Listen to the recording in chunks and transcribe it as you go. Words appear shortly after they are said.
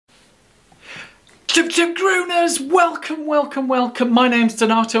Chip Grooners, welcome, welcome, welcome. My name's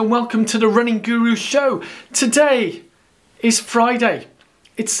Donato and welcome to the Running Guru Show. Today is Friday.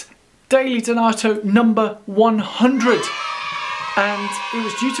 It's Daily Donato number 100 and it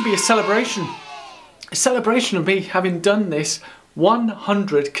was due to be a celebration of me having done this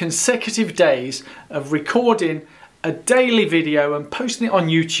 100 consecutive days of recording a daily video and posting it on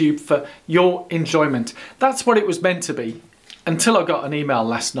YouTube for your enjoyment. That's what it was meant to be until I got an email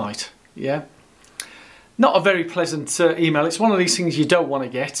last night. Yeah. Not a very pleasant email. It's one of these things you don't want to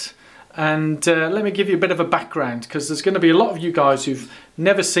get. And let me give you a bit of a background, because there's going to be a lot of you guys who've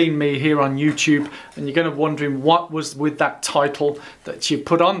never seen me here on YouTube and you're going to be wondering what was with that title that you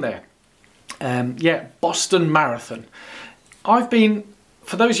put on there. Yeah, Boston Marathon. I've been,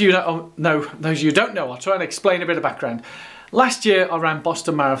 for those of you who don't know, I'll try and explain a bit of background. Last year I ran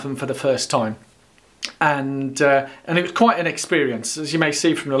Boston Marathon for the first time. And it was quite an experience. As you may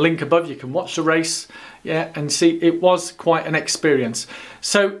see from the link above, you can watch the race, yeah, and see it was quite an experience.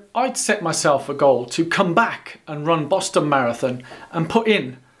 So I'd set myself a goal to come back and run Boston Marathon and put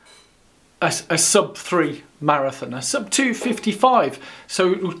in a sub 3 marathon, a sub 2:55,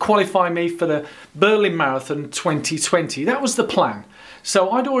 so it would qualify me for the Berlin Marathon 2020. That was the plan.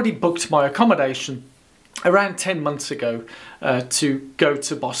 So I'd already booked my accommodation around 10 months ago to go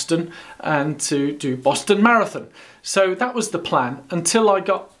to Boston and to do Boston Marathon. So that was the plan until I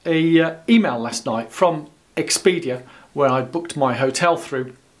got a email last night from Expedia, where I booked my hotel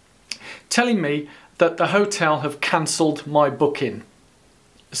through, telling me that the hotel have cancelled my booking.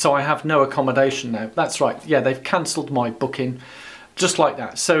 So I have no accommodation now. That's right, yeah, they've cancelled my booking just like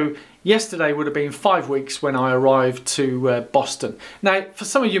that. So yesterday would have been 5 weeks when I arrived to Boston. Now, for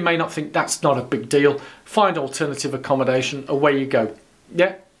some of you may not think that's not a big deal. Find alternative accommodation, away you go.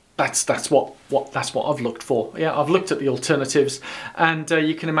 Yeah, that's what I've looked for. Yeah, I've looked at the alternatives, and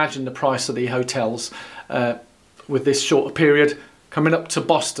you can imagine the price of the hotels with this shorter period coming up to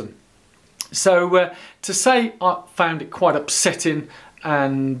Boston. So to say I found it quite upsetting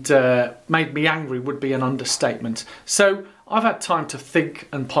and made me angry would be an understatement. So I've had time to think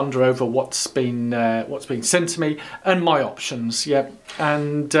and ponder over what's been sent to me and my options. Yeah,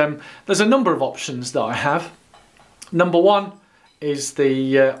 and there's a number of options that I have. Number one is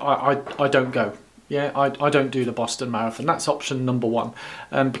the I don't go. Yeah, I don't do the Boston Marathon. That's option number one,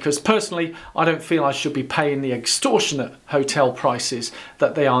 because personally I don't feel I should be paying the extortionate hotel prices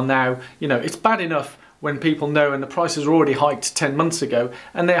that they are now. You know, it's bad enough when people know and the prices are already hiked 10 months ago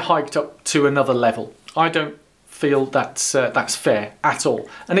and they're hiked up to another level. I don't feel that's fair at all,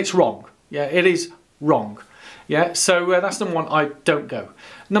 and it's wrong. Yeah, it is wrong. Yeah, so that's number one. I don't go.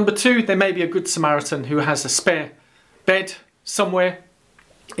 Number two, there may be a good Samaritan who has a spare bed somewhere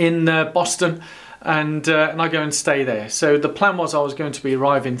in Boston, and I go and stay there. So the plan was I was going to be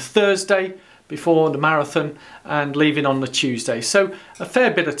arriving Thursday before the marathon and leaving on the Tuesday. So a fair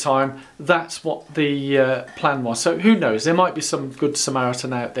bit of time. That's what the plan was. So who knows? There might be some good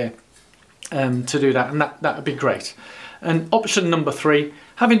Samaritan out there to do that, and that would be great. And option number three,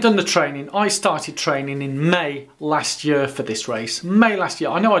 having done the training, I started training in May last year for this race. May last year.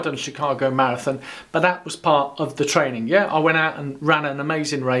 I know I'd done Chicago Marathon, but that was part of the training. Yeah, I went out and ran an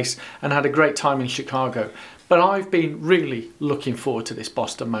amazing race and had a great time in Chicago. But I've been really looking forward to this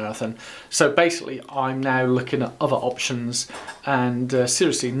Boston Marathon. So basically I'm now looking at other options and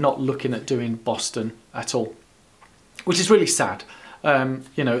seriously not looking at doing Boston at all, which is really sad. You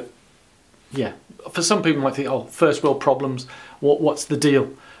know, yeah, for some people might think, oh, first world problems, what's the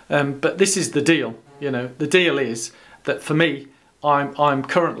deal? But this is the deal. You know, the deal is that for me, I'm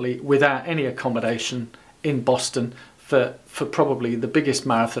currently without any accommodation in Boston for probably the biggest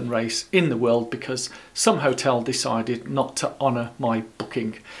marathon race in the world, because some hotel decided not to honour my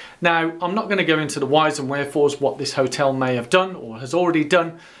booking. Now, I'm not going to go into the whys and wherefores, what this hotel may have done or has already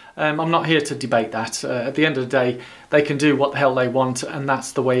done. I'm not here to debate that. At the end of the day, they can do what the hell they want, and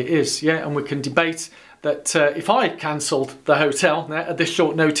that's the way it is. Yeah, and we can debate that if I cancelled the hotel at this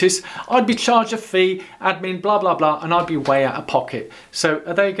short notice, I'd be charged a fee, admin, blah, blah, blah, and I'd be way out of pocket. So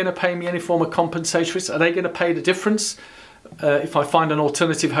are they going to pay me any form of compensation for this? Are they going to pay the difference? If I find an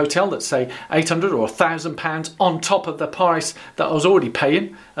alternative hotel that's say £800 or £1,000 on top of the price that I was already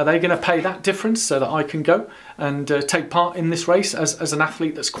paying, are they going to pay that difference so that I can go and take part in this race as an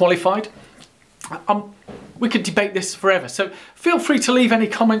athlete that's qualified? We could debate this forever, so feel free to leave any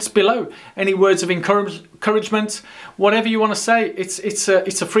comments below, any words of encouragement, whatever you want to say. It's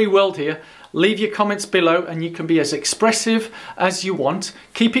a free world here. Leave your comments below and you can be as expressive as you want.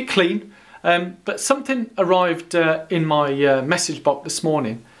 Keep it clean. But something arrived in my message box this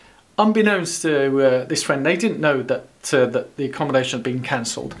morning. Unbeknownst to this friend, they didn't know that the accommodation had been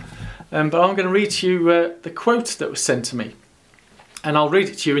cancelled. but I'm going to read to you the quote that was sent to me. And I'll read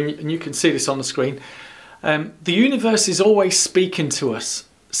it to you, and you can see this on the screen. The universe is always speaking to us,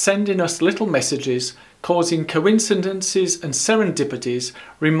 sending us little messages, causing coincidences and serendipities,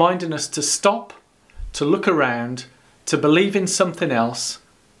 reminding us to stop, to look around, to believe in something else,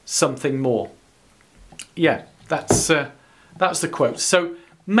 something more. Yeah, that's the quote. So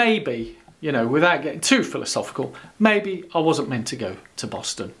maybe, you know, without getting too philosophical, maybe I wasn't meant to go to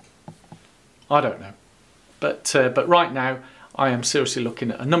Boston. I don't know. But right now, I am seriously looking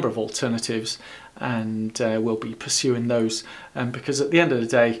at a number of alternatives, and we'll be pursuing those. Because at the end of the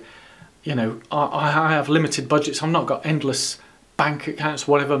day, you know, I have limited budgets. I've not got endless bank accounts,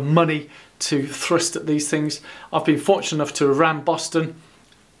 whatever, money to thrust at these things. I've been fortunate enough to have ran Boston.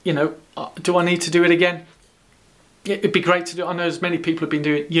 You know, do I need to do it again? It'd be great to do. I know as many people have been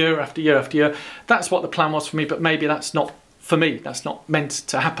doing it year after year after year. That's what the plan was for me, but maybe that's not for me. That's not meant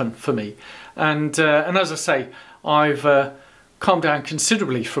to happen for me. And as I say, I've calmed down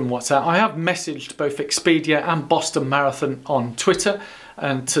considerably from what's out. I have messaged both Expedia and Boston Marathon on Twitter,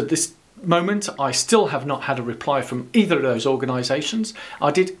 and to this moment I still have not had a reply from either of those organisations. I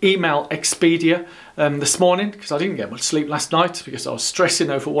did email Expedia this morning because I didn't get much sleep last night because I was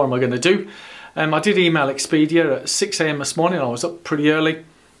stressing over what am I going to do. I did email Expedia at 6 AM this morning. I was up pretty early.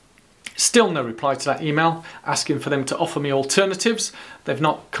 Still no reply to that email asking for them to offer me alternatives. They've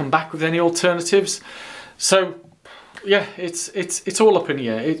not come back with any alternatives. So yeah, it's all up in the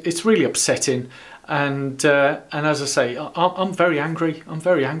air. It's really upsetting, and as I say, I'm very angry. I'm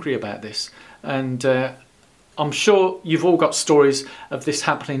very angry about this, and I'm sure you've all got stories of this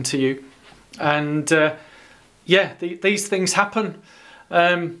happening to you. And yeah, these things happen.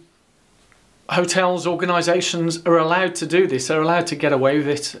 Hotels, organisations are allowed to do this. They're allowed to get away with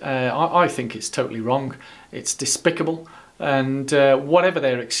it. I think it's totally wrong. It's despicable. And whatever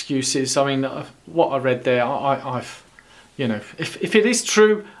their excuse is, I mean, what I read there, I've, you know, if it is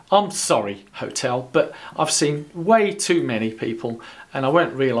true, I'm sorry, hotel, but I've seen way too many people, and I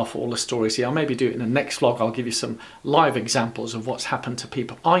won't reel off all the stories here. I'll maybe do it in the next vlog. I'll give you some live examples of what's happened to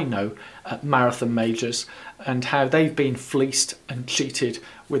people I know at marathon majors and how they've been fleeced and cheated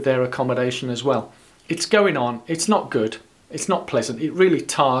with their accommodation as well. It's going on. It's not good. It's not pleasant. It really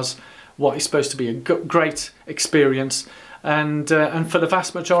tars what is supposed to be a great experience. And for the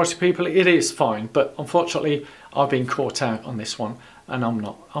vast majority of people, it is fine. But unfortunately, I've been caught out on this one, and I'm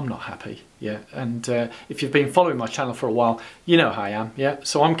not happy. Yeah, and if you've been following my channel for a while, you know how I am. Yeah,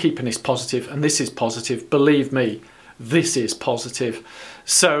 so I'm keeping this positive, and this is positive. Believe me, this is positive.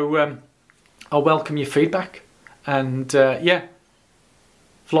 So I welcome your feedback, and yeah,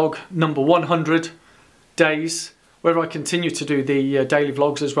 vlog number 100 days. Whether I continue to do the daily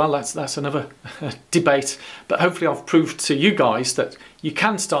vlogs as well, that's another debate. But hopefully I've proved to you guys that you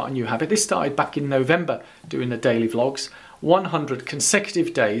can start a new habit. This started back in November, doing the daily vlogs. 100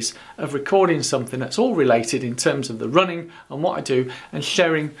 consecutive days of recording something that's all related in terms of the running and what I do, and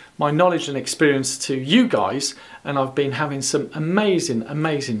sharing my knowledge and experience to you guys. And I've been having some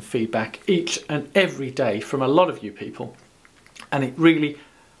amazing feedback each and every day from a lot of you people. And it really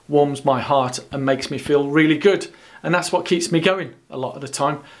warms my heart and makes me feel really good. And that's what keeps me going a lot of the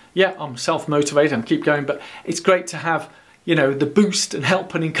time. Yeah, I'm self-motivated, I'm keep going, but it's great to have, you know, the boost and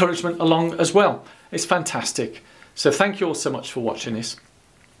help and encouragement along as well. It's fantastic. So thank you all so much for watching this,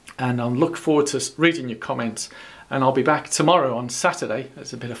 and I look forward to reading your comments. And I'll be back tomorrow on Saturday.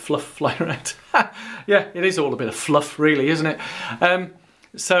 There's a bit of fluff flying around. Yeah, it is all a bit of fluff really, isn't it?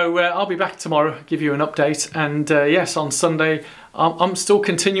 So I'll be back tomorrow, give you an update. And yes, on Sunday, I'm still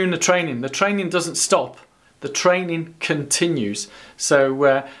continuing the training. The training doesn't stop. The training continues.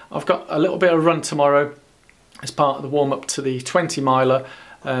 So I've got a little bit of run tomorrow as part of the warm-up to the 20-miler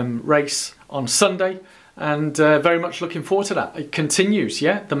race on Sunday. And very much looking forward to that. It continues,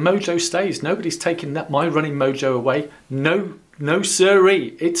 yeah. The mojo stays. Nobody's taking my running mojo away. No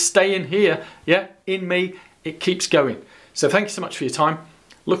siree. It's staying here, yeah, in me. It keeps going. So thank you so much for your time.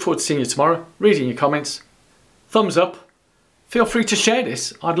 Look forward to seeing you tomorrow, reading your comments. Thumbs up. Feel free to share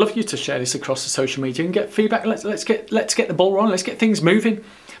this. I'd love you to share this across the social media and get feedback. Let's get the ball rolling. Let's get things moving,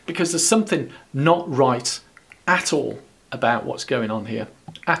 because there's something not right at all about what's going on here.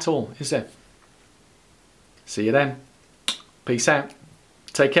 At all, is there? See you then. Peace out.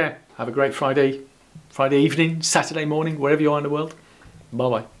 Take care. Have a great Friday evening, Saturday morning, wherever you are in the world.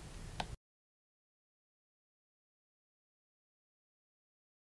 Bye-bye.